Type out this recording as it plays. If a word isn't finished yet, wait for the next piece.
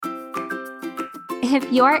If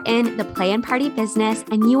you're in the play and party business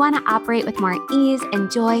and you want to operate with more ease and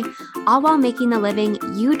joy, all while making the living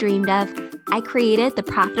you dreamed of, I created the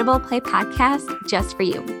Profitable Play podcast just for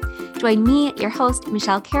you. Join me, your host,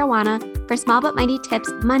 Michelle Caruana, for small but mighty tips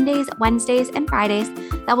Mondays, Wednesdays, and Fridays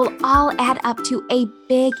that will all add up to a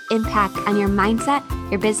big impact on your mindset,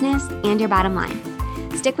 your business, and your bottom line.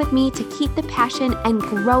 Stick with me to keep the passion and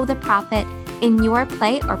grow the profit in your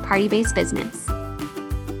play or party-based business.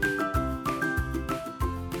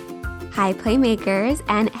 Hi, Playmakers,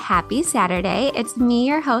 and happy Saturday. It's me,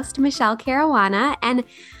 your host, Michelle Caruana, and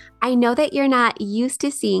I know that you're not used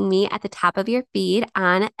to seeing me at the top of your feed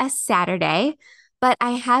on a Saturday, but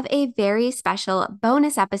I have a very special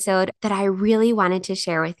bonus episode that I really wanted to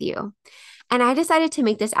share with you. And I decided to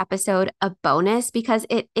make this episode a bonus because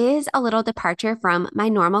it is a little departure from my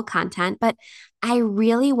normal content, but I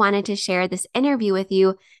really wanted to share this interview with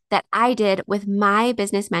you that I did with my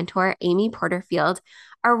business mentor, Amy Porterfield,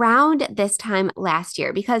 around this time last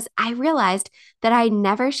year, because I realized that I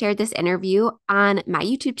never shared this interview on my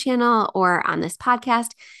YouTube channel or on this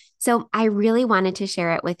podcast. So I really wanted to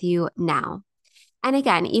share it with you now. And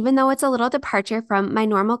again, even though it's a little departure from my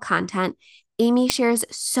normal content, Amy shares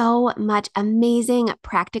so much amazing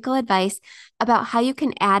practical advice about how you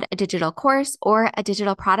can add a digital course or a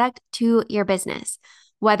digital product to your business.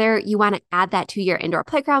 Whether you want to add that to your indoor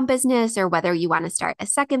playground business, or whether you want to start a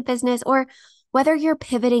second business, or whether you're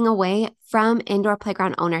pivoting away from indoor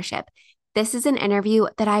playground ownership. This is an interview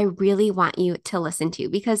that I really want you to listen to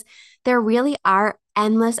because there really are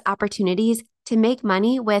endless opportunities to make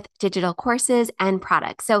money with digital courses and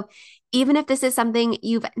products. So even if this is something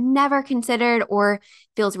you've never considered or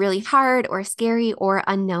feels really hard or scary or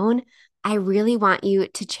unknown, I really want you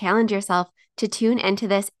to challenge yourself to tune into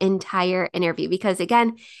this entire interview because,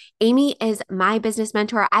 again, Amy is my business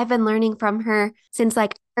mentor. I've been learning from her since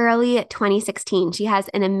early 2016. She has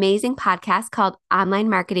an amazing podcast called Online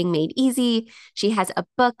Marketing Made Easy. She has a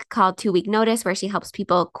book called 2 Week Notice where she helps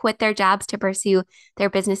people quit their jobs to pursue their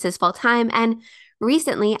businesses full time. And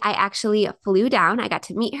recently, I actually flew down. I got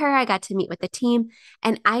to meet her. I got to meet with the team,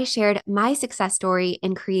 and I shared my success story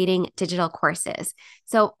in creating digital courses.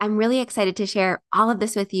 So I'm really excited to share all of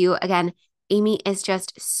this with you. Again, Amy is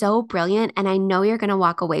just so brilliant, and I know you're going to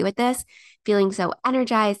walk away with this feeling so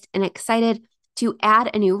energized and excited to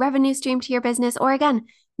add a new revenue stream to your business, or again,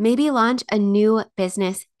 maybe launch a new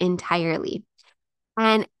business entirely.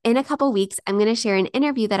 And in a couple weeks, I'm going to share an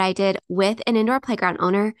interview that I did with an indoor playground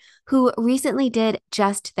owner who recently did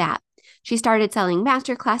just that. She started selling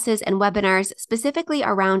masterclasses and webinars specifically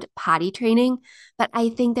around potty training, but I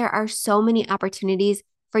think there are so many opportunities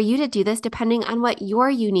for you to do this depending on what your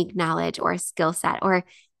unique knowledge or skill set or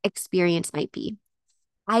experience might be.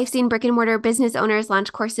 I've seen brick and mortar business owners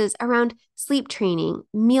launch courses around sleep training,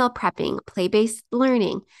 meal prepping, play-based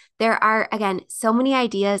learning. There are, again, so many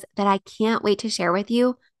ideas that I can't wait to share with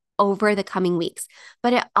you over the coming weeks.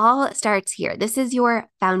 But it all starts here. This is your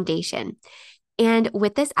foundation. And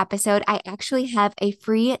with this episode, I actually have a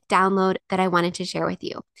free download that I wanted to share with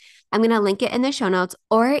you. I'm going to link it in the show notes,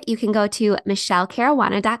 or you can go to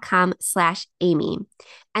michellecaruana.com/Amy.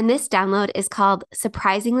 And this download is called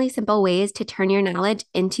Surprisingly Simple Ways to Turn Your Knowledge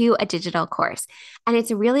into a Digital Course. And it's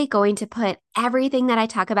really going to put everything that I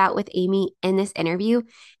talk about with Amy in this interview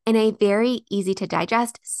in a very easy to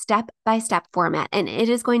digest step-by-step format. And it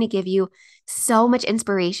is going to give you so much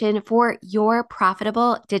inspiration for your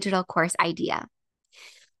profitable digital course idea.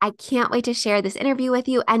 I can't wait to share this interview with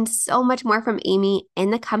you and so much more from Amy in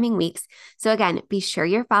the coming weeks. So again, be sure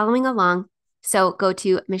you're following along. So go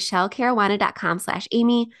to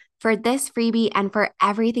michellecaruana.com/Amy for this freebie and for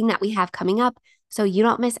everything that we have coming up so you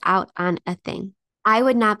don't miss out on a thing. I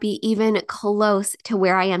would not be even close to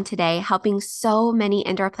where I am today, helping so many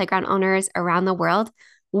indoor playground owners around the world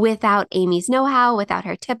without Amy's know-how, without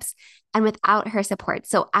her tips, and without her support.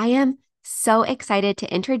 So I am so excited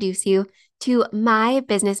to introduce you to my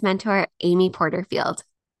business mentor, Amy Porterfield.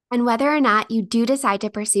 And whether or not you do decide to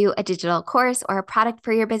pursue a digital course or a product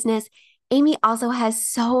for your business, Amy also has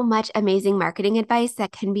so much amazing marketing advice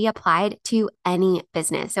that can be applied to any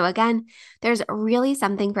business. So again, there's really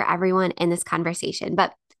something for everyone in this conversation.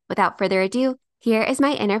 But without further ado, here is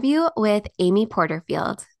my interview with Amy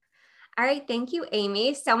Porterfield. All right. Thank you,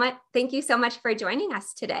 Amy. Thank you so much for joining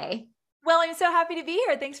us today. Well, I'm so happy to be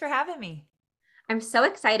here. Thanks for having me. I'm so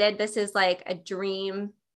excited. This is like a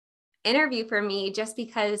dream interview for me just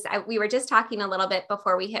because we were just talking a little bit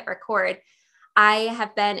before we hit record. I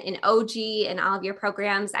have been an OG in all of your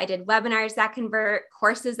programs. I did webinars that convert,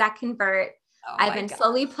 courses that convert. I've been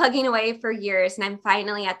slowly plugging away for years, and I'm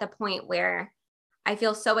finally at the point where I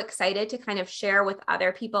feel so excited to kind of share with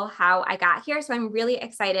other people how I got here. So I'm really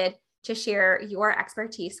excited to share your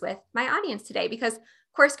expertise with my audience today, because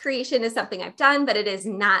course creation is something I've done, but it is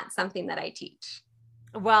not something that I teach.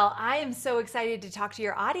 Well, I am so excited to talk to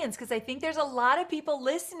your audience because I think there's a lot of people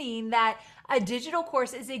listening that a digital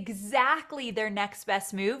course is exactly their next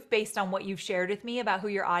best move based on what you've shared with me about who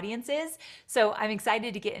your audience is. So I'm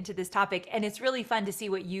excited to get into this topic, and it's really fun to see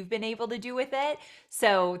what you've been able to do with it.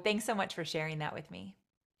 So thanks so much for sharing that with me.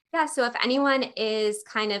 Yeah, so if anyone is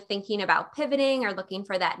kind of thinking about pivoting or looking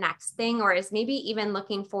for that next thing, or is maybe even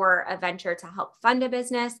looking for a venture to help fund a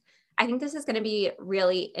business, I think this is going to be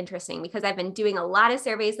really interesting, because I've been doing a lot of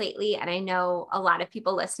surveys lately, and I know a lot of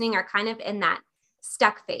people listening are kind of in that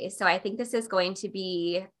stuck phase. So I think this is going to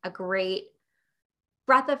be a great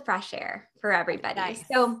breath of fresh air for everybody. Nice.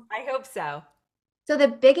 So I hope so. the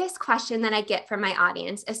biggest question that I get from my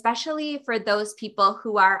audience, especially for those people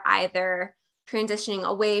who are either transitioning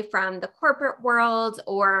away from the corporate world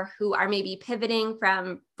or who are maybe pivoting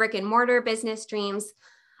from brick and mortar business dreams,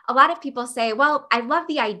 a lot of people say, well, I love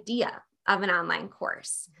the idea of an online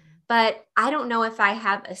course, but I don't know if I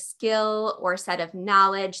have a skill or set of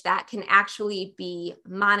knowledge that can actually be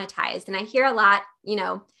monetized. And I hear a lot,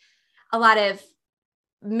 a lot of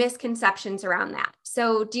misconceptions around that.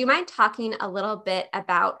 So, do you mind talking a little bit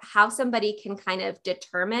about how somebody can kind of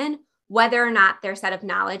determine whether or not their set of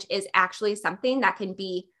knowledge is actually something that can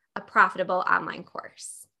be a profitable online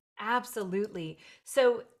course? Absolutely.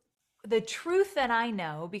 So, the truth that I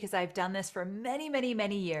know, because I've done this for many, many,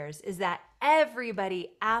 many years, is that everybody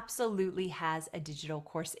absolutely has a digital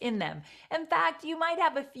course in them. In fact, you might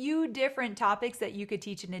have a few different topics that you could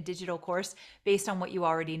teach in a digital course based on what you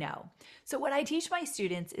already know. So, what I teach my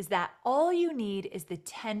students is that all you need is the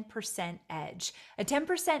 10% edge. A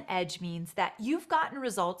 10% edge means that you've gotten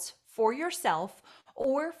results for yourself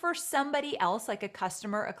or for somebody else, like a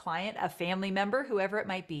customer, a client, a family member, whoever it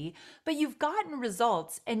might be, but you've gotten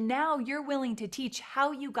results and now you're willing to teach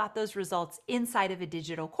how you got those results inside of a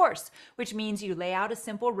digital course, which means you lay out a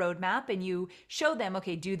simple roadmap and you show them,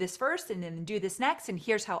 okay, do this first and then do this next, and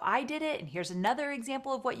here's how I did it, and here's another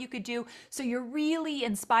example of what you could do. So you're really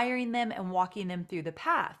inspiring them and walking them through the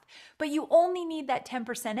path. But you only need that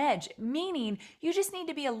 10% edge, meaning you just need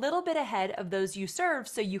to be a little bit ahead of those you serve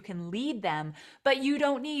so you can lead them, but you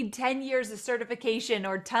don't need 10 years of certification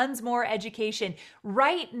or tons more education.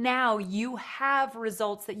 Right now, you have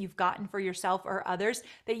results that you've gotten for yourself or others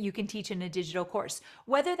that you can teach in a digital course,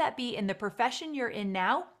 whether that be in the profession you're in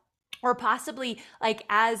now, or possibly like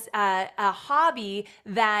as a hobby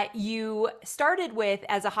that you started with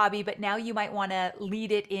as a hobby, but now you might want to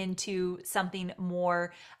lead it into something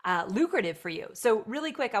more lucrative for you. So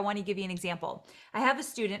really quick, I want to give you an example. I have a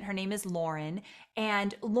student, her name is Lauren,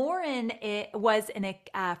 and Lauren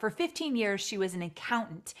for 15 years, she was an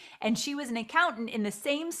accountant, and she was an accountant in the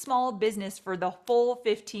same small business for the full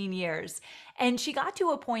 15 years. And she got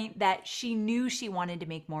to a point that she knew she wanted to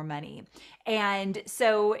make more money. And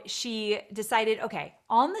so she decided, okay,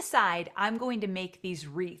 on the side, I'm going to make these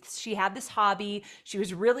wreaths. She had this hobby. She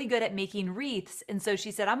was really good at making wreaths. And so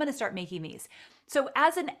she said, I'm going to start making these. So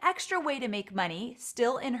as an extra way to make money,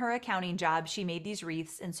 still in her accounting job, she made these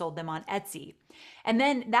wreaths and sold them on Etsy. And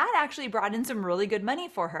then that actually brought in some really good money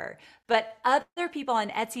for her. But other people on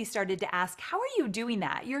Etsy started to ask, how are you doing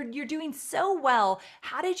that? You're doing so well.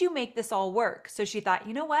 How did you make this all work? So she thought,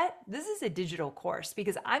 you know what? This is a digital course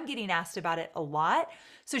because I'm getting asked about it a lot.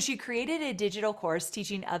 So she created a digital course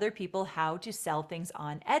teaching other people how to sell things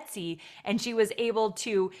on Etsy. And she was able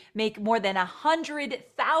to make more than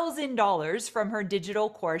 $100,000 from her digital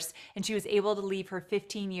course. And she was able to leave her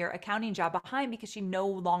 15-year accounting job behind because she no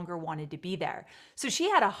longer wanted to be there. So she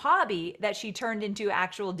had a hobby that she turned into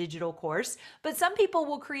actual digital course, but some people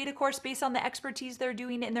will create a course based on the expertise they're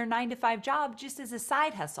doing in their 9 to 5 job just as a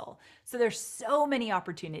side hustle. So there's so many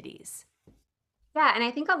opportunities. Yeah, and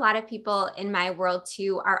I think a lot of people in my world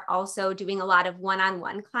too are also doing a lot of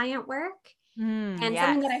one-on-one client work. And something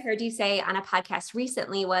Yes. that I heard you say on a podcast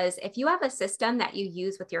recently was, if you have a system that you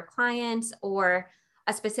use with your clients or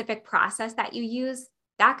a specific process that you use,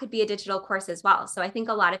 that could be a digital course as well. So I think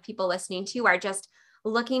a lot of people listening to are just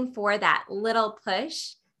looking for that little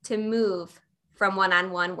push to move from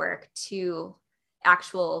one-on-one work to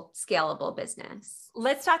actual scalable business?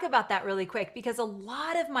 Let's talk about that really quick because a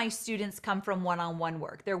lot of my students come from one-on-one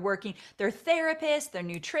work. They're therapists, they're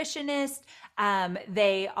nutritionists,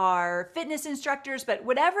 they are fitness instructors, but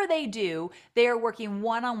whatever they do, they are working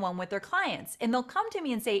one-on-one with their clients. And they'll come to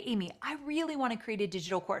me and say, Amy, I really want to create a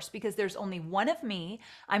digital course because there's only one of me.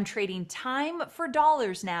 I'm trading time for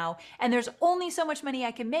dollars now, and there's only so much money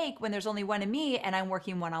I can make when there's only one of me and I'm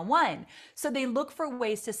working one-on-one. So they look for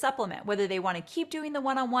ways to supplement, whether they want to keep doing the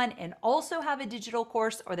one-on-one and also have a digital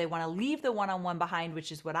course, or they want to leave the one-on-one behind,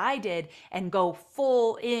 which is what I did, and go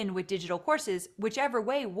full in with digital courses, whichever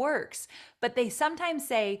way works. But they sometimes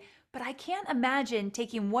say, but I can't imagine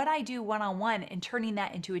taking what I do one-on-one and turning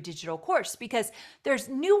that into a digital course because there's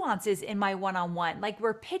nuances in my one-on-one. Like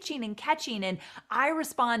we're pitching and catching and I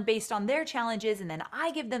respond based on their challenges and then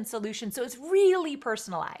I give them solutions. So it's really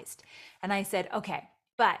personalized. And I said, okay,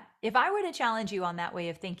 but if I were to challenge you on that way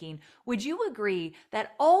of thinking, would you agree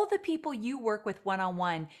that all the people you work with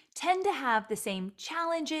one-on-one tend to have the same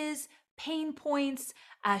challenges, pain points,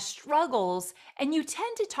 struggles, and you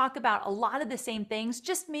tend to talk about a lot of the same things,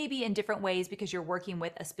 just maybe in different ways because you're working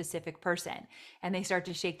with a specific person? And they start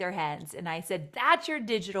to shake their heads. And I said, that's your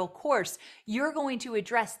digital course. You're going to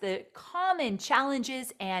address the common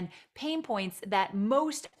challenges and pain points that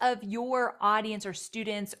most of your audience or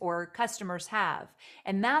students or customers have.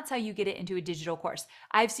 And that's how you get it into a digital course.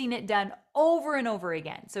 I've seen it done over and over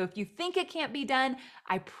again. So if you think it can't be done,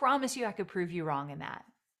 I promise you I could prove you wrong in that.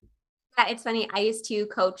 Yeah, it's funny. I used to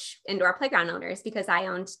coach indoor playground owners because I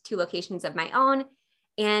owned 2 locations of my own.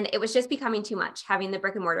 And it was just becoming too much, having the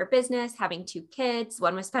brick and mortar business, having 2 kids,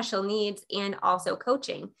 one with special needs, and also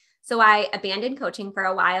coaching. So I abandoned coaching for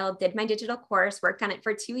a while, did my digital course, worked on it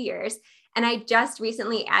for 2 years. And I just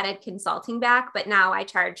recently added consulting back, but now I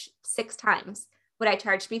charge 6 times what I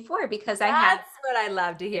charged before because I have That's what I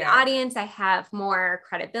love to hear. an audience. I have more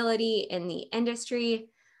credibility in the industry.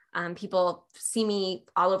 People see me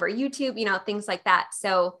all over YouTube, things like that.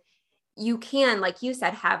 So you can, like you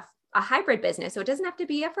said, have a hybrid business. So it doesn't have to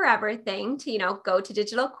be a forever thing to, go to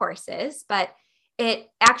digital courses, but it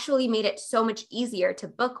actually made it so much easier to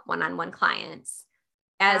book one-on-one clients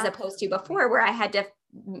as opposed to before where I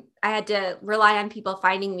had to rely on people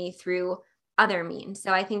finding me through other means.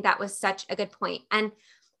 So I think that was such a good point. And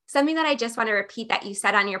something that I just want to repeat that you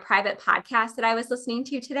said on your private podcast that I was listening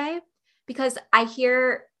to today, because I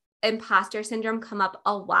hear imposter syndrome come up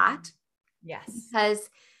a lot. Yes.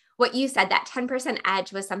 Because what you said, that 10%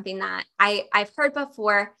 edge was something that I've heard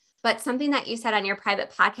before, but something that you said on your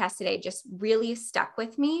private podcast today just really stuck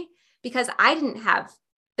with me because I didn't have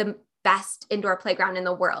the best indoor playground in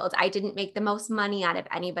the world. I didn't make the most money out of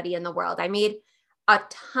anybody in the world. I made a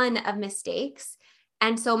ton of mistakes.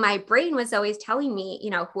 And so my brain was always telling me,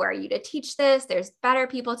 who are you to teach this? There's better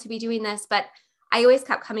people to be doing this. But I always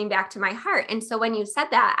kept coming back to my heart. And so when you said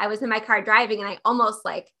that, I was in my car driving and I almost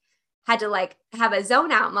had to have a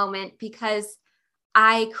zone out moment because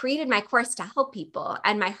I created my course to help people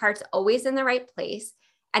and my heart's always in the right place.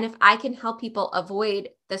 And if I can help people avoid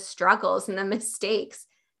the struggles and the mistakes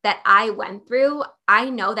that I went through, I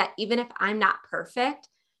know that even if I'm not perfect,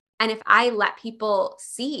 and if I let people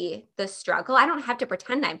see the struggle, I don't have to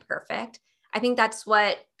pretend I'm perfect. I think that's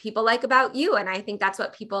what people like about you. And I think that's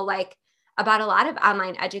what people like about a lot of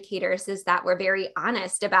online educators is that we're very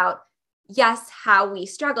honest about, yes, how we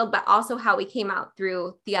struggled, but also how we came out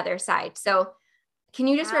through the other side. So can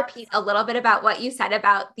you just repeat a little bit about what you said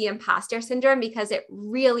about the imposter syndrome? Because it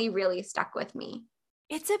really, really stuck with me.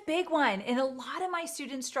 It's a big one. And a lot of my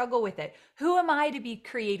students struggle with it. Who am I to be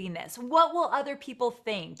creating this? What will other people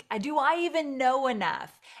think? Do I even know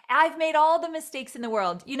enough? I've made all the mistakes in the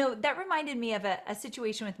world. That reminded me of a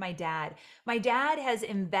situation with my dad. My dad has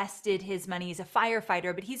invested his money. He's a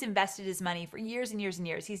firefighter, but he's invested his money for years and years and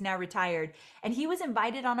years. He's now retired. And he was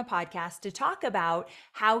invited on a podcast to talk about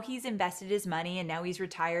how he's invested his money and now he's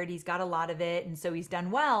retired. He's got a lot of it. And so he's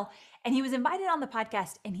done well. And he was invited on the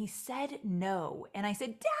podcast and he said no. And I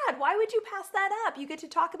said, Dad, why would you pass that up? You get to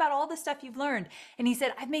talk about all the stuff you've learned. And he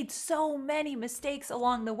said, I've made so many mistakes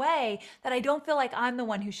along the way that I don't feel like I'm the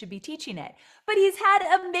one who should be teaching it. But he's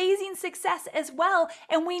had amazing success as well.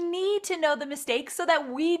 And we need to know the mistakes so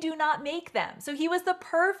that we do not make them. So he was the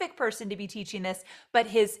perfect person to be teaching this. But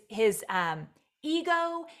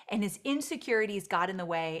ego and his insecurities got in the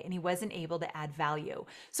way and he wasn't able to add value.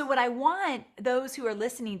 So, what I want those who are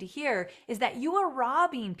listening to hear is that you are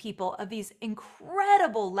robbing people of these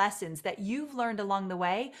incredible lessons that you've learned along the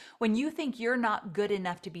way when you think you're not good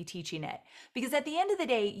enough to be teaching it. Because at the end of the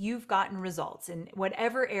day, you've gotten results in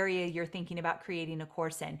whatever area you're thinking about creating a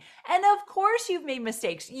course in. And of course, you've made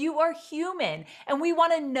mistakes. You are human. And we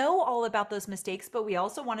want to know all about those mistakes, but we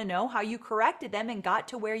also want to know how you corrected them and got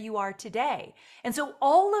to where you are today. And so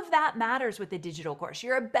all of that matters with the digital course.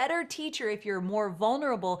 You're a better teacher if you're more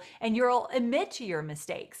vulnerable and you'll admit to your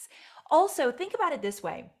mistakes. Also, think about it this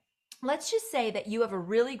way. Let's just say that you have a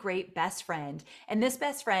really great best friend, and this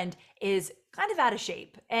best friend is kind of out of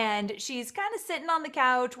shape and she's kind of sitting on the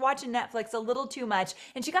couch watching Netflix a little too much.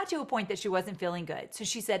 And she got to a point that she wasn't feeling good. So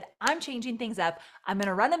she said, I'm changing things up. I'm going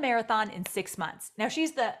to run a marathon in 6 months. Now,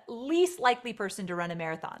 she's the least likely person to run a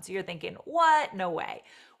marathon. So you're thinking, what? No way.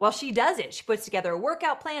 Well, she does it. She puts together a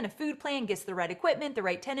workout plan, a food plan, gets the right equipment, the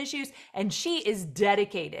right tennis shoes, and she is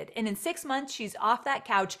dedicated. And in 6 months, she's off that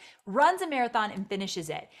couch, runs a marathon, and finishes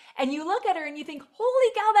it. And you look at her and you think,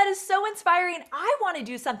 holy cow, that is so inspiring. I want to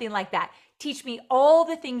do something like that. Teach me all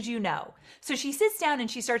the things you know. So she sits down and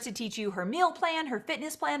she starts to teach you her meal plan, her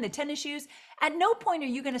fitness plan, the tennis shoes. At no point are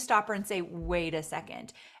you going to stop her and say, wait a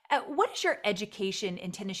second. What is your education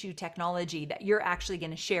in tennis shoe technology that you're actually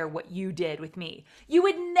going to share what you did with me? You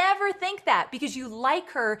would never think that because you like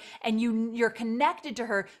her and you're connected to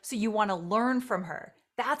her, so you want to learn from her.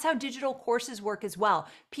 That's how digital courses work as well.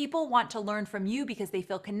 People want to learn from you because they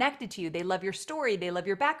feel connected to you. They love your story. They love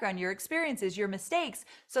your background, your experiences, your mistakes.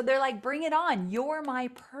 So they're like, bring it on. You're my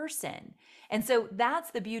person. And so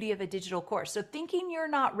that's the beauty of a digital course. So thinking you're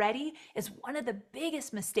not ready is one of the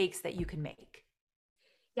biggest mistakes that you can make.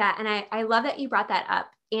 Yeah, and I love that you brought that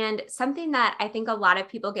up. And something that I think a lot of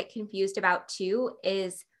people get confused about too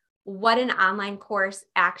is what an online course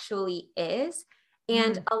actually is.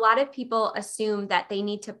 And Mm, a lot of people assume that they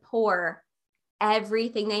need to pour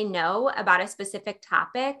everything they know about a specific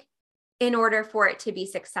topic in order for it to be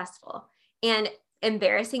successful. And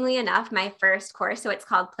embarrassingly enough, my first course, so it's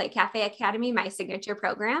called Play Cafe Academy, my signature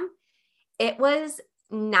program, it was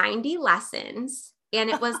 90 lessons and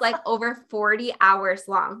it was like over 40 hours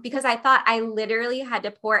long because I thought I literally had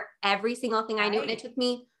to pour every single thing I knew. And it right. took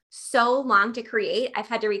me so long to create. I've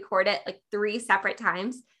had to record it like 3 separate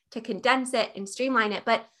times to condense it and streamline it.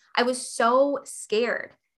 But I was so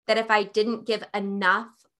scared that if I didn't give enough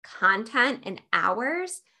content and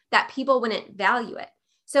hours, that people wouldn't value it.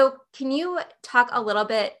 So, can you talk a little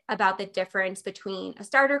bit about the difference between a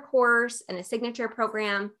starter course and a signature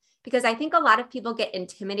program? Because I think a lot of people get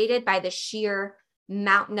intimidated by the sheer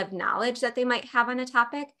mountain of knowledge that they might have on a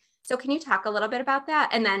topic. So, can you talk a little bit about that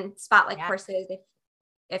and then spotlight Yeah. courses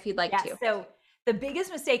if you'd like Yeah. to? So the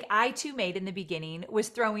biggest mistake I too made in the beginning was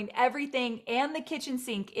throwing everything and the kitchen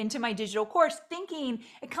sink into my digital course, thinking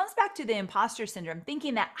it comes back to the imposter syndrome,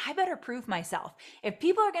 thinking that I better prove myself. If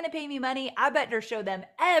people are going to pay me money, I better show them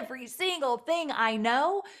every single thing I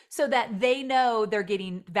know so that they know they're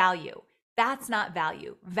getting value. That's not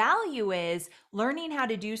value. Value is learning how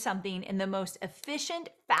to do something in the most efficient,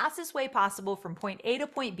 fastest way possible from point A to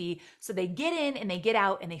point B so they get in and they get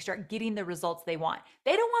out and they start getting the results they want.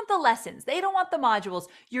 They don't want the lessons, they don't want the modules.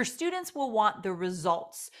 Your students will want the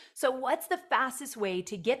results. So, what's the fastest way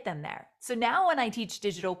to get them there? So, now when I teach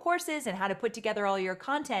digital courses and how to put together all your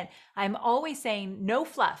content, I'm always saying no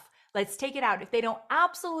fluff. Let's take it out. If they don't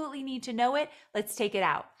absolutely need to know it, let's take it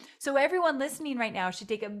out. So everyone listening right now should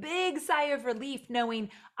take a big sigh of relief knowing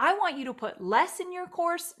I want you to put less in your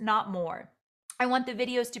course, not more. I want the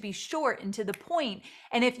videos to be short and to the point.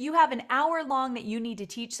 And if you have an hour long that you need to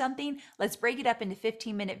teach something, let's break it up into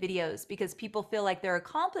 15-minute videos because people feel like they're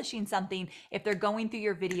accomplishing something if they're going through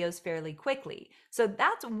your videos fairly quickly. So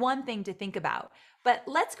that's one thing to think about. But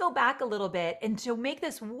let's go back a little bit. And to make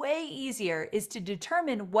this way easier is to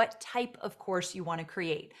determine what type of course you want to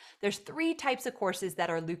create. There's 3 types of courses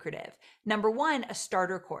that are lucrative. Number 1, a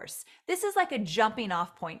starter course. This is like a jumping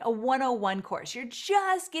off point, a 101 course. You're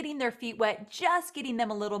just getting their feet wet, just getting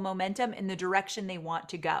them a little momentum in the direction they want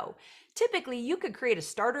to go. Typically, you could create a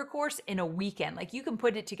starter course in a weekend. Like you can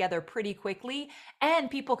put it together pretty quickly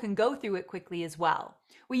and people can go through it quickly as well.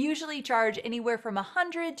 We usually charge anywhere from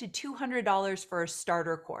 $100 to $200 for a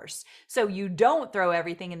starter course. So you don't throw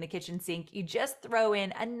everything in the kitchen sink. You just throw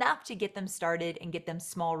in enough to get them started and get them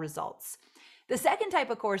small results. The second type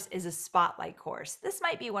of course is a spotlight course. This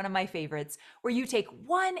might be one of my favorites, where you take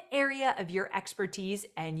one area of your expertise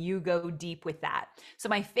and you go deep with that. So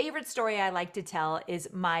my favorite story I like to tell is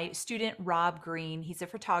my student, Rob Green. He's a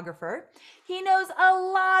photographer. He knows a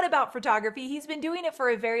lot about photography. He's been doing it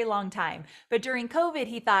for a very long time. But during COVID,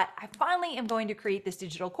 he thought, I finally am going to create this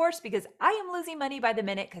digital course because I am losing money by the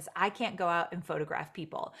minute because I can't go out and photograph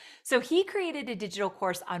people. So he created a digital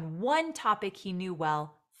course on one topic he knew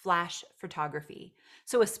well: flash photography.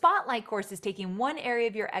 So a spotlight course is taking one area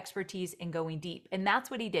of your expertise and going deep. And that's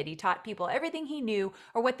what he did. He taught people everything he knew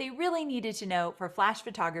or what they really needed to know for flash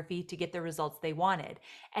photography to get the results they wanted.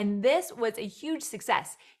 And this was a huge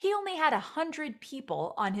success. He only had 100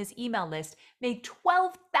 people on his email list, made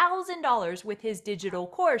 $12,000 with his digital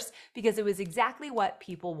course because it was exactly what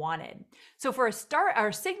people wanted. So for a spotlight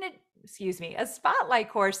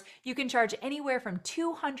course, you can charge anywhere from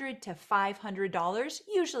 $200 to $500.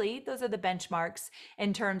 Usually, those are the benchmarks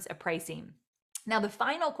in terms of pricing. Now, the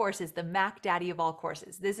final course is the Mac Daddy of all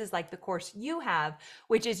courses. This is like the course you have,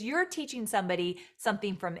 which is you're teaching somebody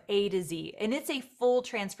something from A to Z, and it's a full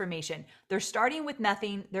transformation. They're starting with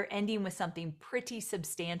nothing, they're ending with something pretty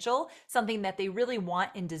substantial, something that they really want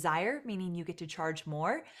and desire, meaning you get to charge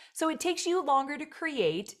more. So it takes you longer to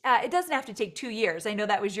create. It doesn't have to take 2 years. I know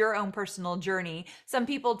that was your own personal journey. Some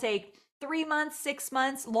people take 3 months, 6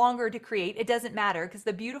 months, longer to create. It doesn't matter, because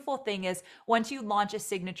the beautiful thing is once you launch a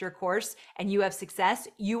signature course and you have success,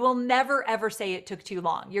 you will never ever say it took too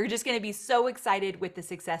long. You're just going to be so excited with the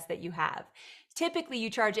success that you have. Typically,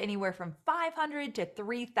 you charge anywhere from $500 to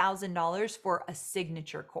 $3,000 for a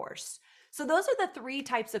signature course. So those are the 3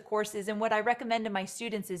 types of courses. And what I recommend to my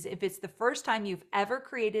students is, if it's the first time you've ever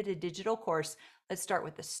created a digital course, let's start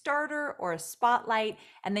with a starter or a spotlight,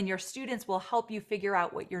 and then your students will help you figure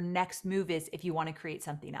out what your next move is if you want to create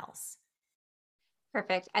something else.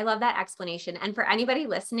 Perfect. I love that explanation. And for anybody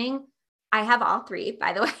listening, I have all 3,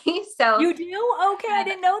 by the way. So You do? Okay, I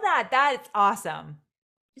didn't know that. That's awesome.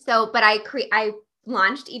 but I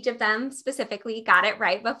launched each of them specifically, got it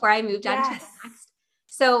right before I moved on to the Yes. next.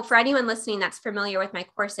 So for anyone listening that's familiar with my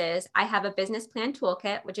courses, I have a business plan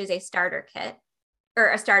toolkit, which is a starter kit, or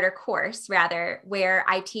a starter course rather, where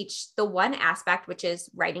I teach the one aspect, which is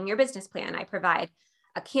writing your business plan. I provide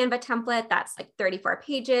a Canva template that's like 34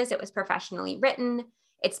 pages. It was professionally written.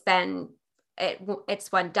 It's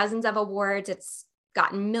won dozens of awards. It's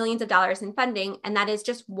gotten millions of dollars in funding. And that is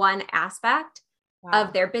just one aspect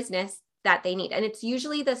of their business that they need. And it's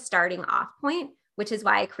usually the starting off point, which is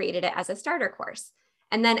why I created it as a starter course.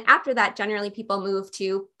 And then after that, generally people move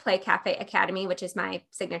to Play Cafe Academy, which is my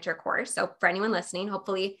signature course. So for anyone listening,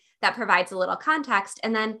 hopefully that provides a little context.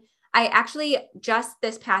 And then I actually just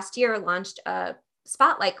this past year launched a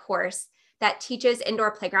spotlight course that teaches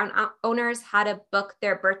indoor playground owners how to book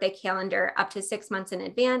their birthday calendar up to 6 months in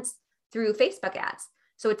advance through Facebook ads.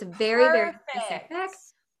 So it's very, very specific,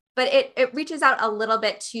 but it reaches out a little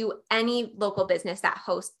bit to any local business that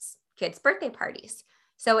hosts kids' birthday parties.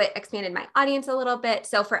 So it expanded my audience a little bit.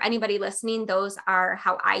 So for anybody listening, those are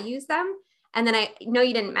how I use them. And then I know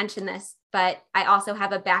you didn't mention this, but I also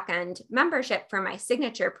have a back-end membership for my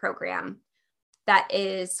signature program that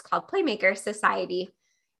is called Playmaker Society.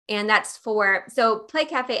 And that's so Play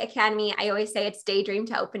Cafe Academy, I always say it's daydream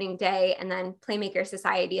to opening day. And then Playmaker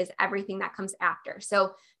Society is everything that comes after.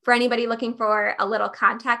 So for anybody looking for a little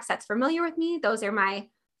context that's familiar with me, those are my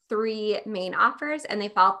 3 main offers, and they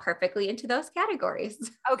fall perfectly into those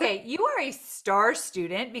categories. Okay, you are a star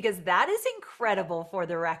student, because that is incredible, for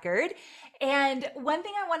the record. And one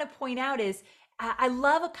thing I want to point out is I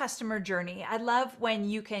love a customer journey. I love when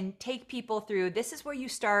you can take people through, this is where you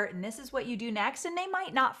start and this is what you do next. And they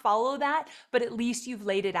might not follow that, but at least you've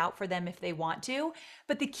laid it out for them if they want to.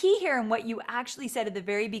 But the key here, and what you actually said at the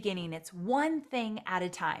very beginning, it's one thing at a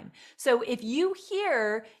time. So if you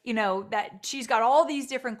hear, that she's got all these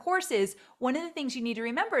different courses, one of the things you need to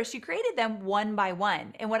remember is she created them one by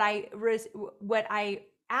one. And what I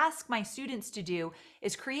ask my students to do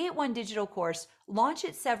is create one digital course, launch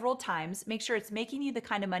it several times, make sure it's making you the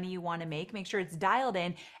kind of money you want to make sure it's dialed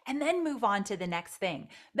in, and then move on to the next thing.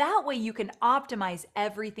 That way you can optimize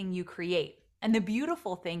everything you create. And the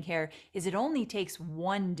beautiful thing here is it only takes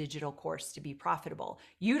one digital course to be profitable.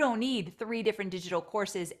 You don't need 3 different digital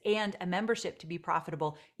courses and a membership to be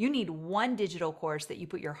profitable. You need one digital course that you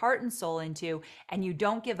put your heart and soul into, and you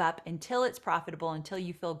don't give up until it's profitable, until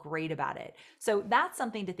you feel great about it. So that's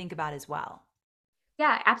something to think about as well.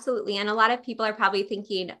 Yeah, absolutely. And a lot of people are probably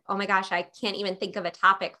thinking, oh my gosh, I can't even think of a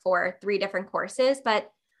topic for 3 different courses,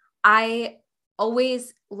 but I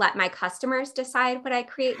always let my customers decide what I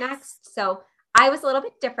create next. So I was a little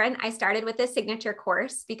bit different. I started with this signature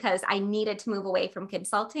course because I needed to move away from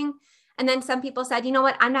consulting. And then some people said, you know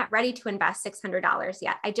what, I'm not ready to invest $600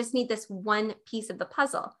 yet. I just need this one piece of the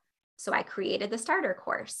puzzle. So I created the starter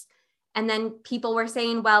course. And then people were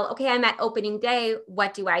saying, well, okay, I'm at opening day.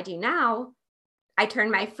 What do I do now? I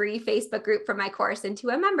turned my free Facebook group from my course into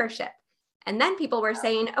a membership. And then people were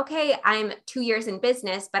saying, okay, I'm 2 years in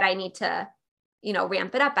business, but I need to,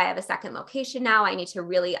 ramp it up. I have a second location now. I need to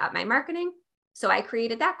really up my marketing. So I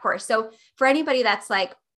created that course. So for anybody that's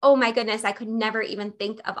like, oh my goodness, I could never even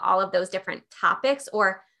think of all of those different topics,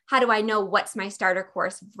 or how do I know what's my starter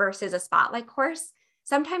course versus a spotlight course?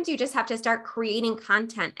 Sometimes you just have to start creating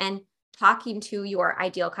content and talking to your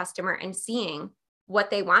ideal customer and seeing what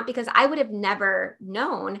they want, because I would have never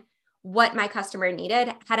known what my customer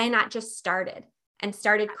needed had I not just started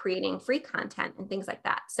creating free content and things like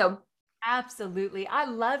that. So Absolutely. I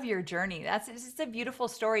love your journey. That's it's just a beautiful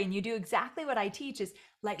story. And you do exactly what I teach is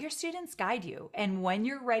let your students guide you. And when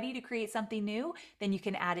you're ready to create something new, then you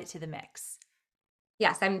can add it to the mix.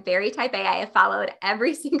 yes, I'm very type A. I have followed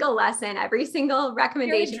every single lesson, every single You're a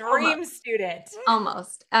recommendation, dream student.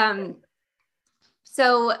 almost.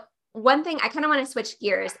 So one thing I kind of want to switch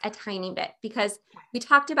gears a tiny bit, because we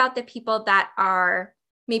talked about the people that are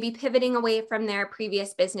maybe pivoting away from their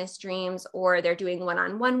previous business dreams, or they're doing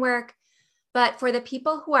one-on-one work. But for the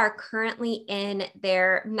people who are currently in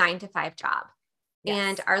their 9 to 5 job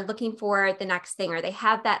and Yes. are looking for the next thing, or they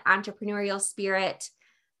have that entrepreneurial spirit,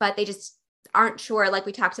 but they just aren't sure, like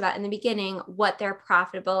we talked about in the beginning, what their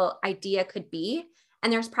profitable idea could be.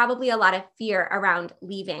 And there's probably a lot of fear around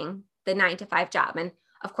leaving the 9 to 5 job. And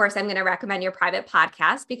of course, I'm going to recommend your private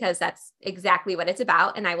podcast because that's exactly what it's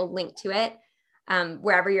about. And I will link to it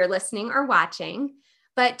wherever you're listening or watching.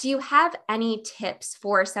 But do you have any tips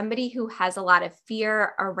for somebody who has a lot of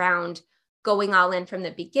fear around going all in from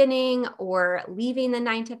the beginning or leaving the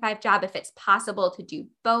 9 to 5 job, if it's possible to do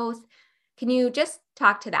both? Can you just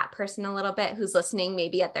talk to that person a little bit who's listening,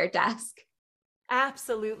 maybe at their desk?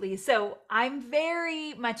 Absolutely. So I'm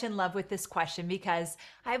very much in love with this question because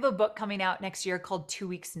I have a book coming out next year called 2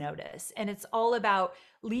 Weeks Notice. And it's all about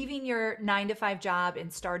leaving your 9 to 5 job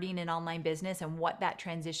and starting an online business and what that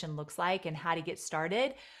transition looks like and how to get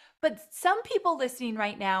started. But some people listening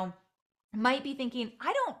right now might be thinking,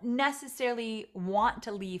 I don't necessarily want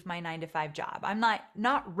to leave my 9 to 5 job. I'm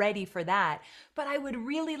not ready for that, but I would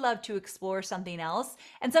really love to explore something else.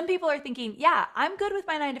 And some people are thinking, yeah, I'm good with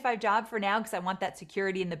my 9 to 5 job for now because I want that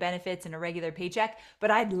security and the benefits and a regular paycheck,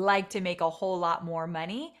 but I'd like to make a whole lot more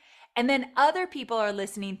money. And then other people are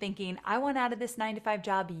listening thinking, I want out of this 9 to 5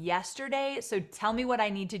 job yesterday. So tell me what I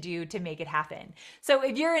need to do to make it happen. So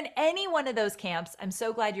if you're in any one of those camps, I'm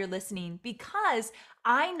so glad you're listening because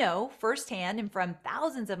I know firsthand and from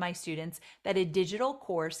thousands of my students that a digital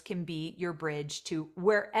course can be your bridge to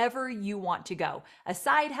wherever you want to go. A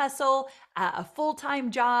side hustle, a full-time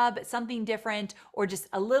job, something different, or just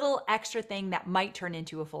a little extra thing that might turn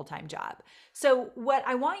into a full-time job. So what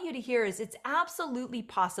I want you to hear is it's absolutely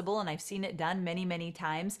possible, and I've seen it done many, many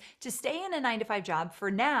times, to stay in a 9 to 5 job for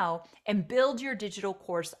now and build your digital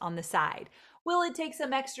course on the side. Will it take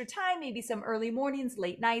some extra time, maybe some early mornings,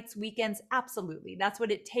 late nights, weekends? Absolutely. That's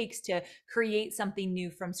what it takes to create something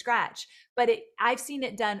new from scratch. But I've seen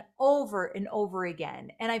it done over and over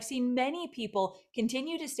again. And I've seen many people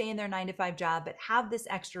continue to stay in their 9 to 5 job, but have this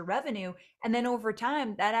extra revenue. And then over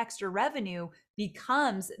time, that extra revenue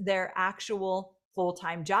becomes their actual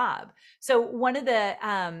full-time job. So one of the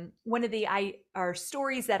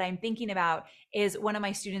stories that I'm thinking about is one of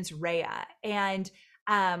my students, Rhea. And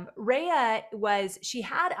Rhea she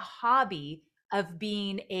had a hobby of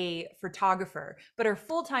being a photographer, but her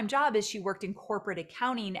full-time job is she worked in corporate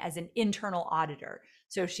accounting as an internal auditor.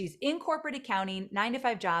 So she's in corporate accounting, 9 to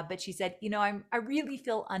 5 job, but she said, I really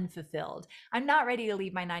feel unfulfilled. I'm not ready to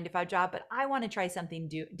leave my 9 to 5 job, but I want to try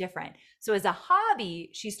something different. So as a hobby,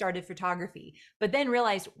 she started photography, but then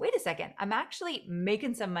realized, wait a second, I'm actually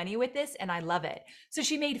making some money with this and I love it. So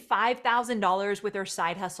she made $5,000 with her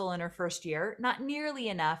side hustle in her first year, not nearly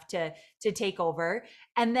enough to take over.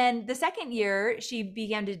 And then the second year, she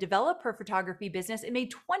began to develop her photography business and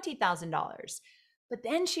made $20,000. But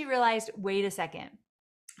then she realized, wait a second,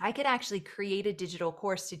 I could actually create a digital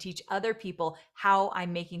course to teach other people how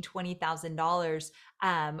I'm making $20,000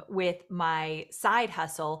 with my side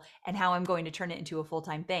hustle and how I'm going to turn it into a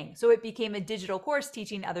full-time thing. So it became a digital course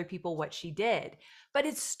teaching other people what she did. But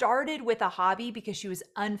it started with a hobby because she was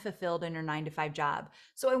unfulfilled in her 9 to 5 job.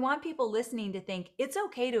 So I want people listening to think it's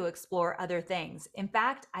okay to explore other things. In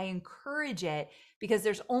fact, I encourage it because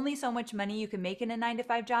there's only so much money you can make in a 9 to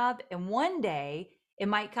 5 job. And one day, It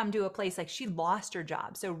might come to a place like she lost her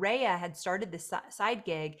job. So Rhea had started this side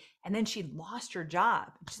gig and then she lost her job.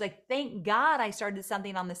 She's like, thank God I started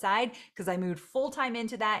something on the side because I moved full time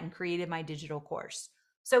into that and created my digital course.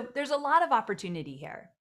 So there's a lot of opportunity here.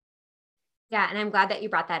 Yeah, and I'm glad that you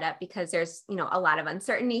brought that up because there's, a lot of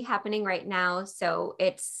uncertainty happening right now. So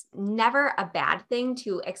it's never a bad thing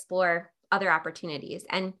to explore other opportunities.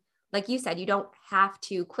 And like you said, you don't have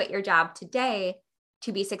to quit your job today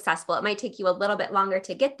to be successful. It might take you a little bit longer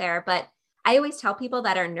to get there, but I always tell people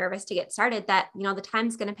that are nervous to get started that, the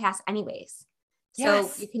time's going to pass anyways. So you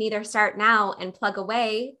Yes, can either start now and plug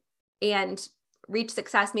away and reach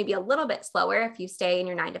success maybe a little bit slower if you stay in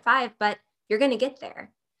your 9 to 5, but you're going to get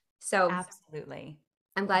there. So absolutely.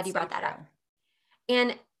 I'm glad It's you so brought that up. true.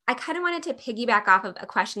 And I kind of wanted to piggyback off of a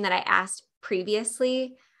question that I asked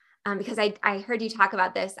previously, because I heard you talk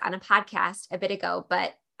about this on a podcast a bit ago,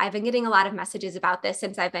 but I've been getting a lot of messages about this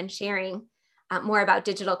since I've been sharing more about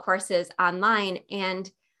digital courses online. And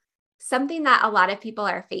something that a lot of people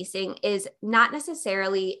are facing is not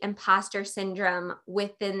necessarily imposter syndrome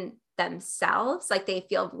within themselves. Like they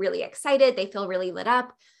feel really excited, they feel really lit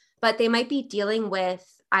up, but they might be dealing with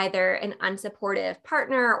either an unsupportive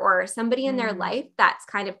partner or somebody in their Mm. life that's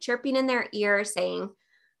kind of chirping in their ear saying,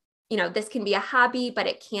 this can be a hobby, but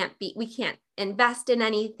it can't be, we can't invest in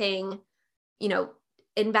anything. you know,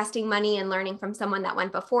 Investing money and learning from someone that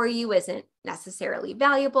went before you isn't necessarily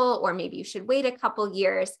valuable, or maybe you should wait a couple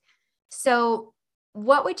years. So,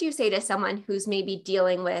 what would you say to someone who's maybe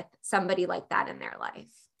dealing with somebody like that in their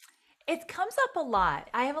life? It comes up a lot.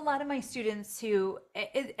 I have a lot of my students who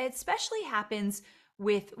it especially happens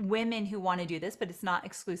with women who want to do this, but it's not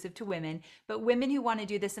exclusive to women, but women who want to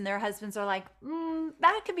do this and their husbands are like,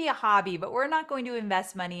 that could be a hobby, but we're not going to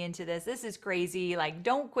invest money into this. This is crazy. Like,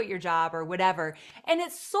 don't quit your job or whatever. And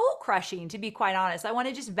it's soul crushing, to be quite honest. I want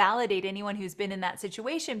to just validate anyone who's been in that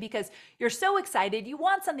situation because you're so excited. You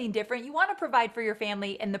want something different. You want to provide for your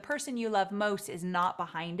family, and the person you love most is not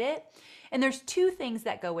behind it. And there's two things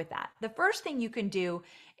that go with that. The first thing you can do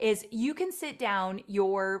is you can sit down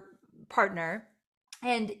your partner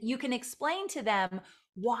and you can explain to them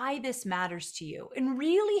why this matters to you and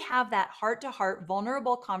really have that heart to heart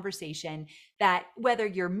vulnerable conversation that whether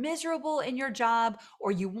you're miserable in your job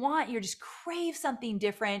or you just crave something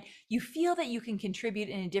different, you feel that you can contribute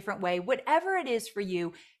in a different way, whatever it is for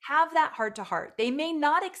you, have that heart to heart. They may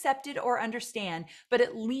not accept it or understand, but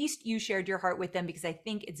at least you shared your heart with them because I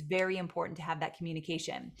think it's very important to have that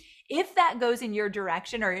communication. If that goes in your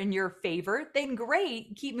direction or in your favor, then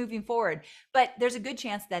great, keep moving forward. But there's a good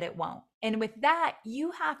chance that it won't. And with that,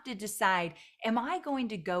 you have to decide, am I going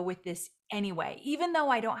to go with this anyway, even though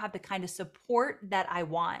I don't have the kind of support that I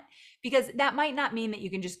want? Because that might not mean that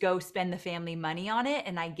you can just go spend the family money on it.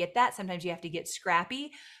 And I get that. Sometimes you have to get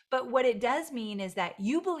scrappy. But what it does mean is that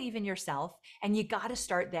you believe in yourself and you got to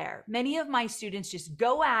start there. Many of my students just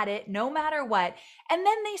go at it no matter what. And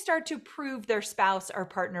then they start to prove their spouse or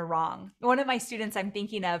partner wrong. One of my students I'm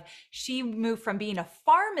thinking of, she moved from being a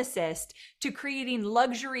pharmacist to creating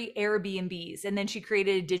luxury Airbnbs. And then she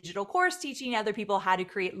created a digital course teaching other people how to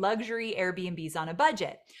create luxury Airbnbs on a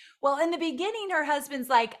budget. Well, in the beginning, her husband's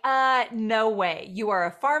like, no way. You are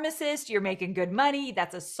a pharmacist. You're making good money.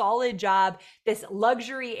 That's a solid job. This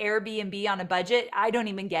luxury Airbnb on a budget, I don't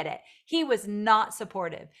even get it. He was not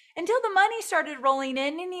supportive until the money started rolling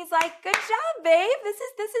in and he's like, good job, babe.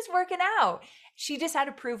 This is working out. She just had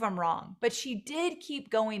to prove him wrong, but she did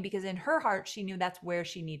keep going because in her heart, she knew that's where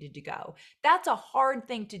she needed to go. That's a hard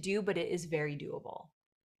thing to do, but it is very doable.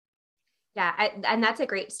 Yeah, and that's a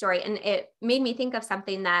great story. And it made me think of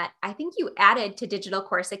something that I think you added to Digital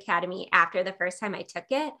Course Academy after the first time I took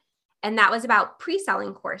it. And that was about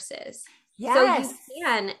pre-selling courses. So you Yes.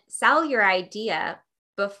 can sell your idea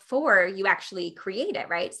before you actually create it,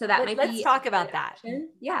 right? So that might Let's be a talk good about that. option.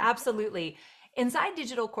 Yeah. Absolutely. Inside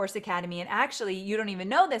Digital Course Academy, and actually, you don't even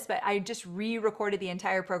know this, but I just re recorded the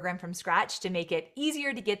entire program from scratch to make it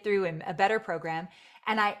easier to get through and a better program.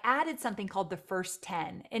 And I added something called the first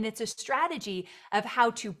 10. And it's a strategy of how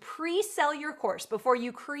to pre sell your course before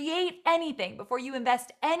you create anything, before you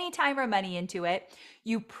invest any time or money into it.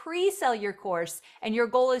 You pre sell your course, and your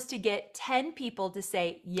goal is to get 10 people to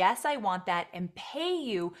say, yes, I want that, and pay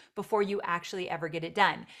you before you actually ever get it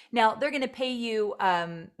done. Now, they're going to pay you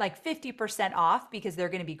like 50% off because they're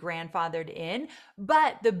going to be grandfathered in.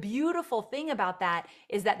 But the beautiful thing about that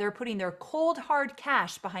is that they're putting their cold, hard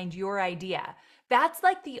cash behind your idea. That's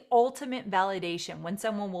like the ultimate validation when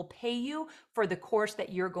someone will pay you for the course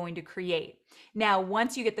that you're going to create. Now,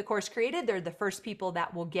 once you get the course created, they're the first people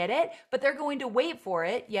that will get it, but they're going to wait for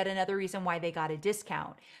it. Yet another reason why they got a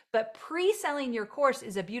discount. But pre-selling your course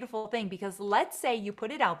is a beautiful thing, because let's say you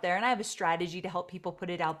put it out there, and I have a strategy to help people put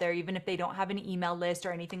it out there, even if they don't have an email list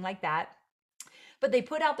or anything like that. But they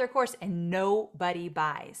put out their course and nobody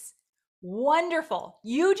buys. Wonderful.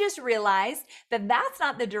 You just realized that that's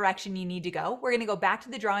not the direction you need to go. We're going to go back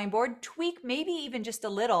to the drawing board, tweak maybe even just a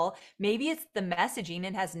little. Maybe it's the messaging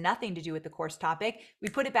and has nothing to do with the course topic. We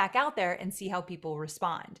put it back out there and see how people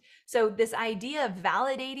respond. So this idea of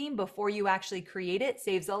validating before you actually create it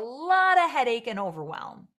saves a lot of headache and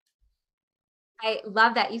overwhelm. I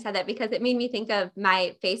love that you said that, because it made me think of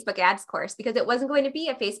my Facebook ads course, because it wasn't going to be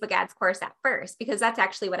a Facebook ads course at first, because that's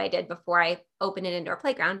actually what I did before I opened an indoor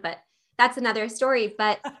playground. But that's another story.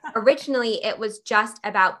 But originally it was just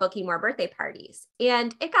about booking more birthday parties,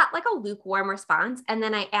 and it got like a lukewarm response. And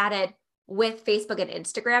then I added with Facebook and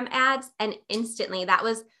Instagram ads, and instantly that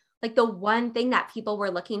was like the one thing that people were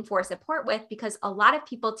looking for support with, because a lot of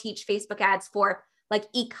people teach Facebook ads for like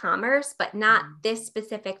e-commerce, but not this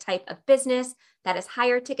specific type of business that is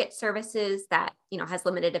higher ticket services that, has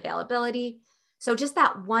limited availability. So just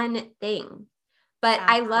that one thing. But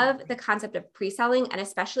I love the Absolutely. concept of pre-selling, and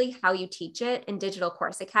especially how you teach it in Digital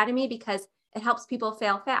Course Academy, because it helps people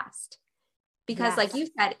fail fast. Because like Yes. you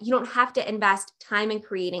said, you don't have to invest time in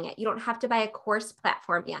creating it. You don't have to buy a course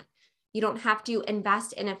platform yet. You don't have to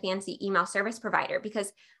invest in a fancy email service provider,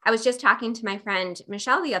 because I was just talking to my friend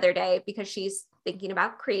Michelle the other day, because she's thinking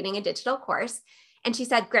about creating a digital course. And she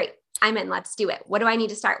said, great, I'm in, let's do it. What do I need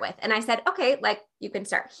to start with? And I said, okay, like you can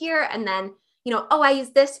start here. And then, oh, I use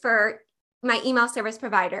this for my email service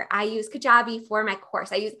provider. I use Kajabi for my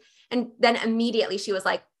course. And then immediately she was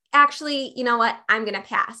like, actually, you know what? I'm going to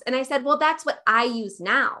pass. And I said, well, that's what I use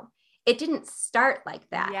now. It didn't start like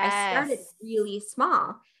that. I started Yes. really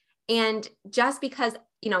small. And just because,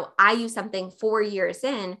 I use something 4 years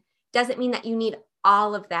in doesn't mean that you need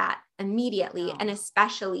all of that immediately, and No.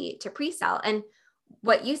 especially to pre-sell. And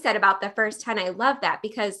what you said about the first 10, I love that,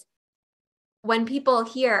 because when people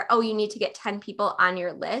hear, oh, you need to get 10 people on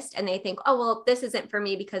your list, and they think, oh, well, this isn't for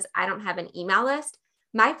me because I don't have an email list.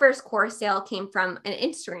 My first course sale came from an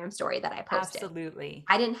Instagram story that I posted. Absolutely.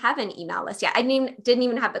 I didn't have an email list yet. I didn't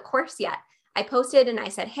even have the course yet. I posted and I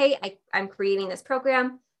said, hey, I'm creating this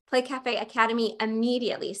program, Play Cafe Academy.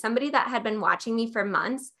 Immediately, somebody that had been watching me for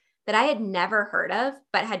months that I had never heard of,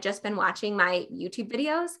 but had just been watching my YouTube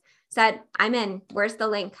videos, said, I'm in. Where's the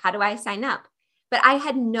link? How do I sign up? But I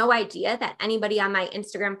had no idea that anybody on my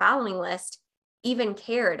Instagram following list even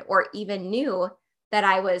cared or even knew that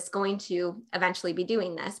I was going to eventually be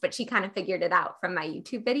doing this. But she kind of figured it out from my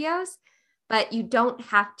YouTube videos. But you don't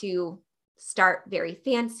have to start very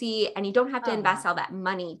fancy, and you don't have to Oh, invest no. all that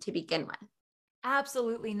money to begin with.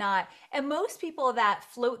 Absolutely not. And most people that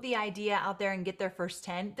float the idea out there and get their first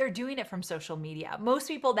 10, they're doing it from social media. Most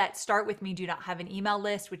people that start with me do not have an email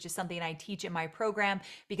list, which is something I teach in my program,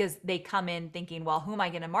 because they come in thinking, well, who am I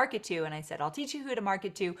going to market to? And I said, I'll teach you who to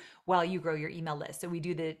market to while you grow your email list. So we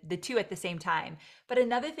do the two at the same time. But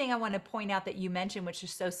another thing I want to point out that you mentioned, which is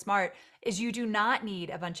so smart, is you do not need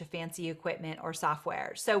a bunch of fancy equipment or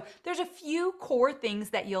software. So there's a few core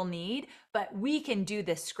things that you'll need, but we can do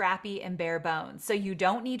this scrappy and bare bones. So you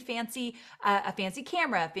don't need a fancy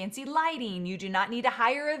camera, fancy lighting. You do not need to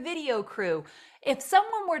hire a video crew. If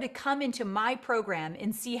someone were to come into my program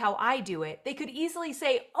and see how I do it, they could easily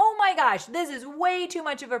say, oh my gosh, this is way too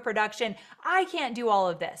much of a production. I can't do all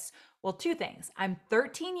of this. Well, two things. I'm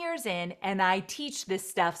 13 years in and I teach this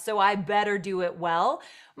stuff, so I better do it well.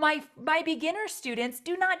 My beginner students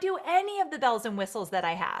do not do any of the bells and whistles that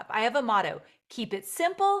I have. I have a motto: keep it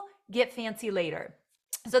simple, get fancy later.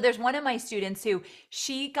 So there's one of my students who,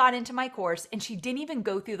 she got into my course and she didn't even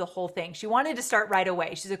go through the whole thing. She wanted to start right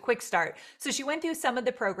away. She's a quick start. So she went through some of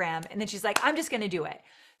the program and then she's like, I'm just going to do it.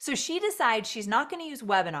 So she decides she's not going to use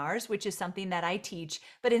webinars, which is something that I teach,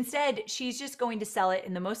 but instead she's just going to sell it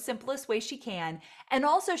in the most simplest way she can. And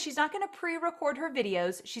also, she's not going to pre-record her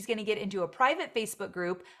videos. She's going to get into a private Facebook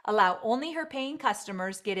group, allow only her paying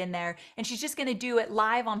customers get in there, and she's just going to do it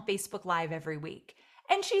live on Facebook Live every week.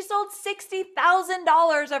 And she sold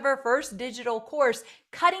 $60,000 of her first digital course,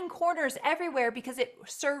 cutting corners everywhere because it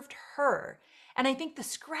served her. And I think the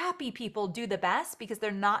scrappy people do the best because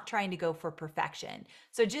they're not trying to go for perfection.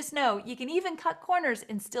 So just know you can even cut corners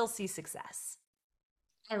and still see success.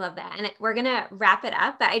 I love that. And we're going to wrap it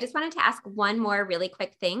up, but I just wanted to ask one more really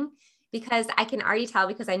quick thing, because I can already tell,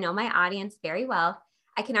 because I know my audience very well,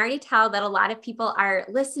 I can already tell that a lot of people are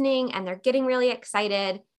listening and they're getting really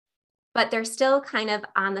excited. but they're still kind of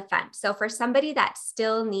on the fence. So for somebody that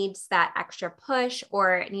still needs that extra push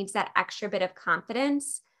or needs that extra bit of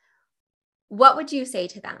confidence, what would you say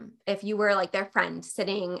to them if you were like their friend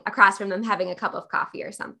sitting across from them having a cup of coffee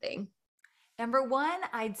or something? Number one,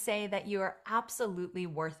 I'd say that you are absolutely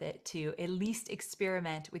worth it to at least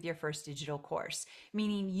experiment with your first digital course,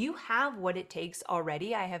 meaning you have what it takes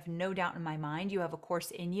already. I have no doubt in my mind you have a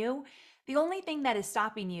course in you. The only thing that is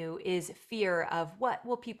stopping you is fear of what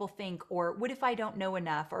will people think, or what if I don't know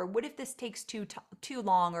enough, or what if this takes too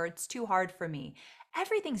long, or it's too hard for me.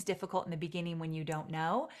 Everything's difficult in the beginning when you don't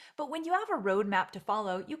know, but when you have a roadmap to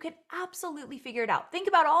follow, you can absolutely figure it out. Think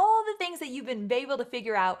about all the things that you've been able to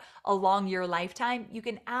figure out along your lifetime. You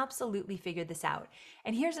can absolutely figure this out.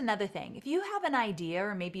 And here's another thing. If you have an idea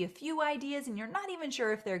or maybe a few ideas and you're not even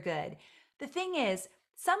sure if they're good, the thing is,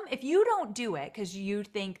 if you don't do it because you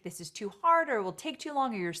think this is too hard or will take too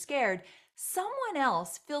long or you're scared, someone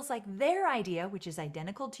else feels like their idea, which is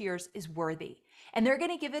identical to yours, is worthy. And they're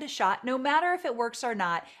going to give it a shot no matter if it works or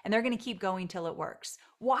not, and they're going to keep going till it works.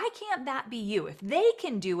 Why can't that be you? If they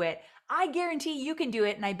can do it, I guarantee you can do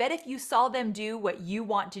it. And I bet if you saw them do what you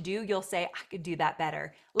want to do, you'll say, I could do that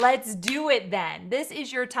better. Let's do it then. This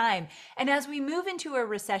is your time. And as we move into a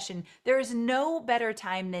recession, there is no better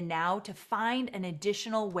time than now to find an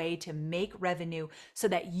additional way to make revenue so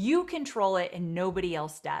that you control it and nobody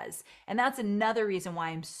else does. And that's another reason why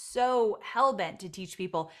I'm so hell-bent to teach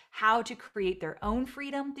people how to create their own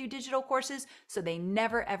freedom through digital courses so they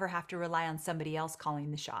never ever have to rely on somebody else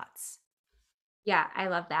calling the shots. Yeah, I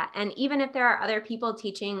love that. And even if there are other people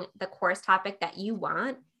teaching the course topic that you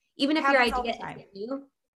want, even It if your happens all idea the time. isn't new,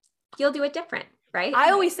 you'll do it different, right? I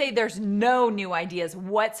always say there's no new ideas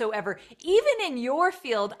whatsoever. Even in your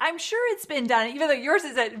field, I'm sure it's been done, even though yours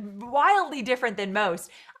is wildly different than most.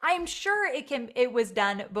 I'm sure it was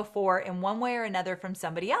done before in one way or another from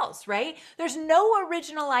somebody else, right? There's no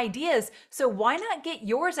original ideas. So why not get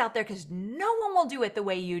yours out there? Because no one will do it the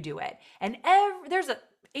way you do it. And there's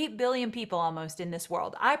 8 billion people almost in this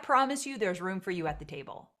world. I promise you there's room for you at the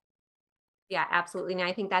table. Yeah, absolutely. And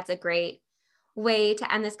I think that's a great way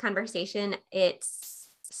to end this conversation. It's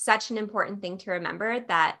such an important thing to remember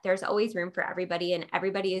that there's always room for everybody and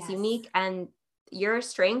everybody is Yes, unique and your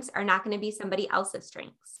strengths are not going to be somebody else's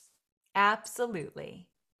strengths. absolutely.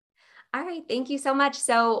 All right. Thank you so much.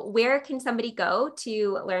 So, where can somebody go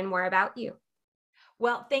to learn more about you?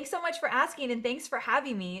 Well, thanks so much for asking and thanks for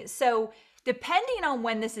having me. So, depending on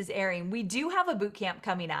when this is airing, we do have a boot camp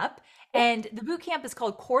coming up, and the boot camp is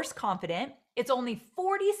called Course Confident. It's only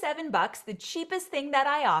 47 bucks, the cheapest thing that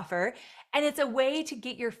I offer, and it's a way to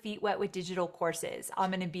get your feet wet with digital courses. I'm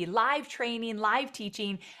going to be live training, live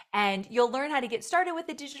teaching, and you'll learn how to get started with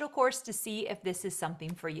a digital course to see if this is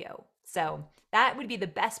something for you. So, that would be the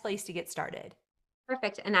best place to get started.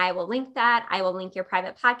 Perfect. And I will link that. I will link your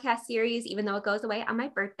private podcast series, even though it goes away on my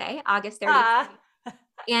birthday, August 30th. Ah.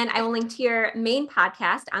 And I will link to your main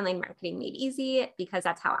podcast, Online Marketing Made Easy, because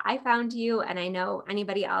that's how I found you. And I know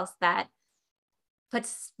anybody else that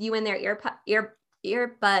puts you in their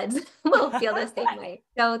earbuds will feel the same way.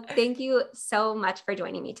 So thank you so much for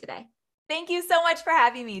joining me today. Thank you so much for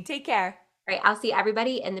having me. Take care. All right. I'll see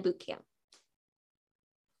everybody in the boot camp.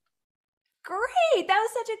 Great. That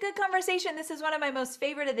was such a good conversation. This is one of my most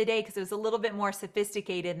favorite of the day because it was a little bit more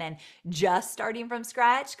sophisticated than just starting from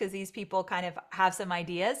scratch because these people kind of have some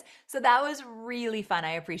ideas. So that was really fun.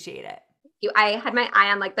 I appreciate it. I had my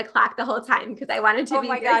eye on like the clock the whole time because I wanted to Oh be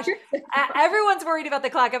my very gosh. Everyone's worried about the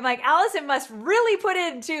clock. I'm like, Allison must really put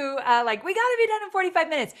into like, we got to be done in 45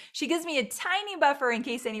 minutes. She gives me a tiny buffer in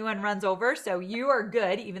case anyone runs over. So you are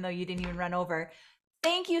good, even though you didn't even run over.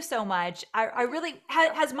 Thank you so much. I really,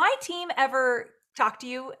 has my team ever talked to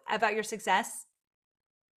you about your success?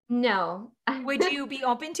 No. Would you be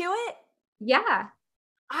open to it? Yeah.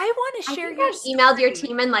 I want to I share think your I emailed your story.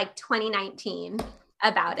 team in like 2019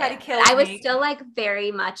 about Kind it. of But kills I was me. still like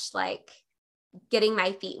very much like getting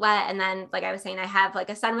my feet wet. And then, like I was saying, I have like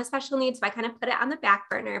a son with special needs. So I kind of put it on the back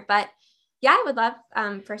burner. But yeah, I would love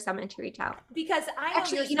for someone to reach out. Because I know your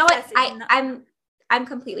Actually, you know what? success is not. I'm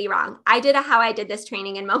completely wrong. I did a How I Did This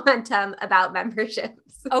training in Momentum about memberships.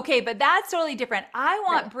 Okay, but that's totally different. I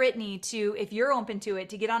want Right. Brittany to, if you're open to it,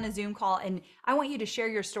 to get on a Zoom call and I want you to share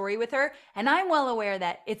your story with her. And I'm well aware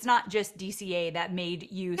that it's not just DCA that made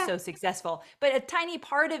you Yeah. so successful, but a tiny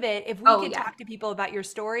part of it, if we Oh, could yeah. talk to people about your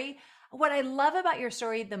story, what I love about your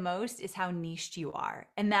story the most is how niched you are.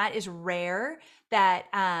 And that is rare that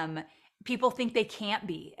people think they can't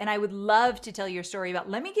be. And I would love to tell your story about,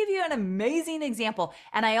 let me give you an amazing example.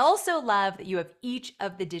 And I also love that you have each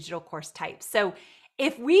of the digital course types. So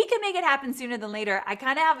if we can make it happen sooner than later, I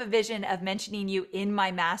kind of have a vision of mentioning you in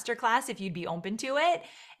my masterclass if you'd be open to it.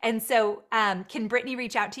 And so, can Brittany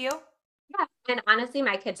reach out to you? Yeah. And honestly,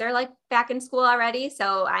 my kids are like back in school already.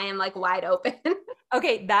 So I am like wide open.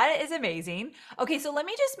 Okay, that is amazing. Okay, so let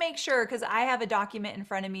me just make sure because I have a document in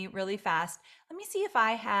front of me really fast. Let me see if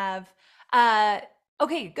I have. Uh,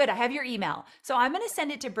 okay, good. I have your email. So I'm going to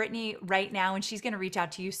send it to Brittany right now and she's going to reach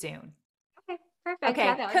out to you soon. Okay, perfect. Yeah, Okay, that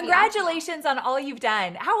would be awesome. congratulations on all you've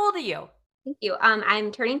done. How old are you? Thank you.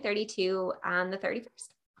 I'm turning 32 on the 31st.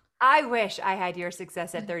 I wish I had your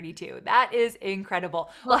success at 32. That is incredible.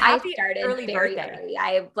 Well, Well, I happy started early very birthday. early.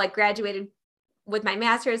 I like graduated with my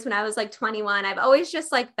master's when I was like 21. I've always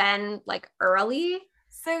just like been like early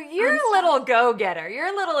So you're on a stuff. little go-getter. You're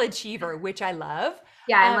a little achiever, which I love.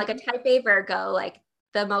 Yeah, I'm Um, like a type A Virgo, like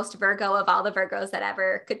the most Virgo of all the Virgos that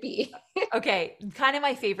ever could be. okay, kind of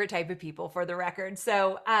my favorite type of people for the record.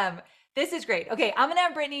 So this is great. Okay, I'm gonna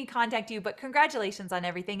have Brittany contact you, but congratulations on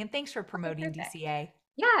everything and thanks for Okay, promoting perfect. DCA.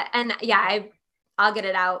 Yeah, and yeah, I'll get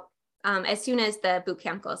it out as soon as the boot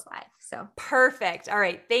camp goes live. So, all Perfect. All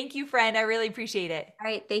right. Thank you, friend. I really appreciate it.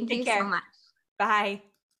 right, thank Take you so care. much. Bye.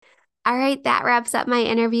 All right, that wraps up my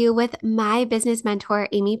interview with my business mentor,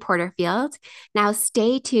 Amy Porterfield. Now,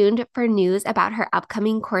 stay tuned for news about her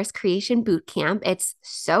upcoming course creation boot camp. It's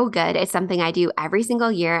so good. It's something I do every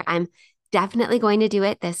single year. I'm definitely going to do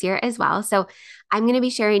it this year as well. So, I'm going to be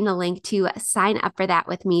sharing the link to sign up for that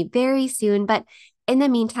with me very soon. But in the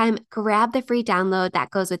meantime, grab the free download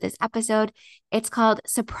that goes with this episode. It's called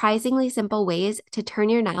Surprisingly Simple Ways to Turn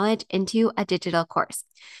Your Knowledge into a Digital Course.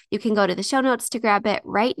 You can go to the show notes to grab it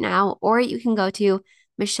right now, or you can go to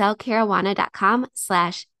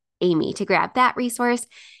michellecaruana.com/Amy to grab that resource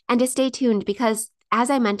and to stay tuned because, as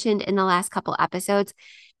I mentioned in the last couple episodes,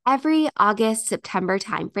 every August, September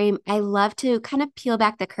timeframe, I love to kind of peel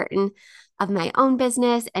back the curtain of my own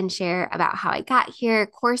business and share about how I got here,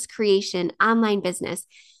 course creation, online business.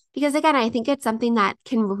 Because again, I think it's something that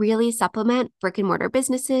can really supplement brick and mortar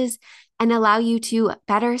businesses and allow you to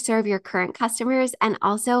better serve your current customers and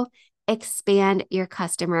also expand your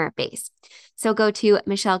customer base. So go to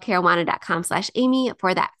michellecaruana.com/Amy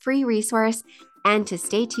for that free resource and to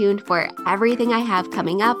stay tuned for everything I have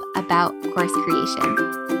coming up about course creation.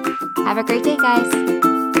 Have a great day,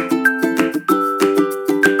 guys.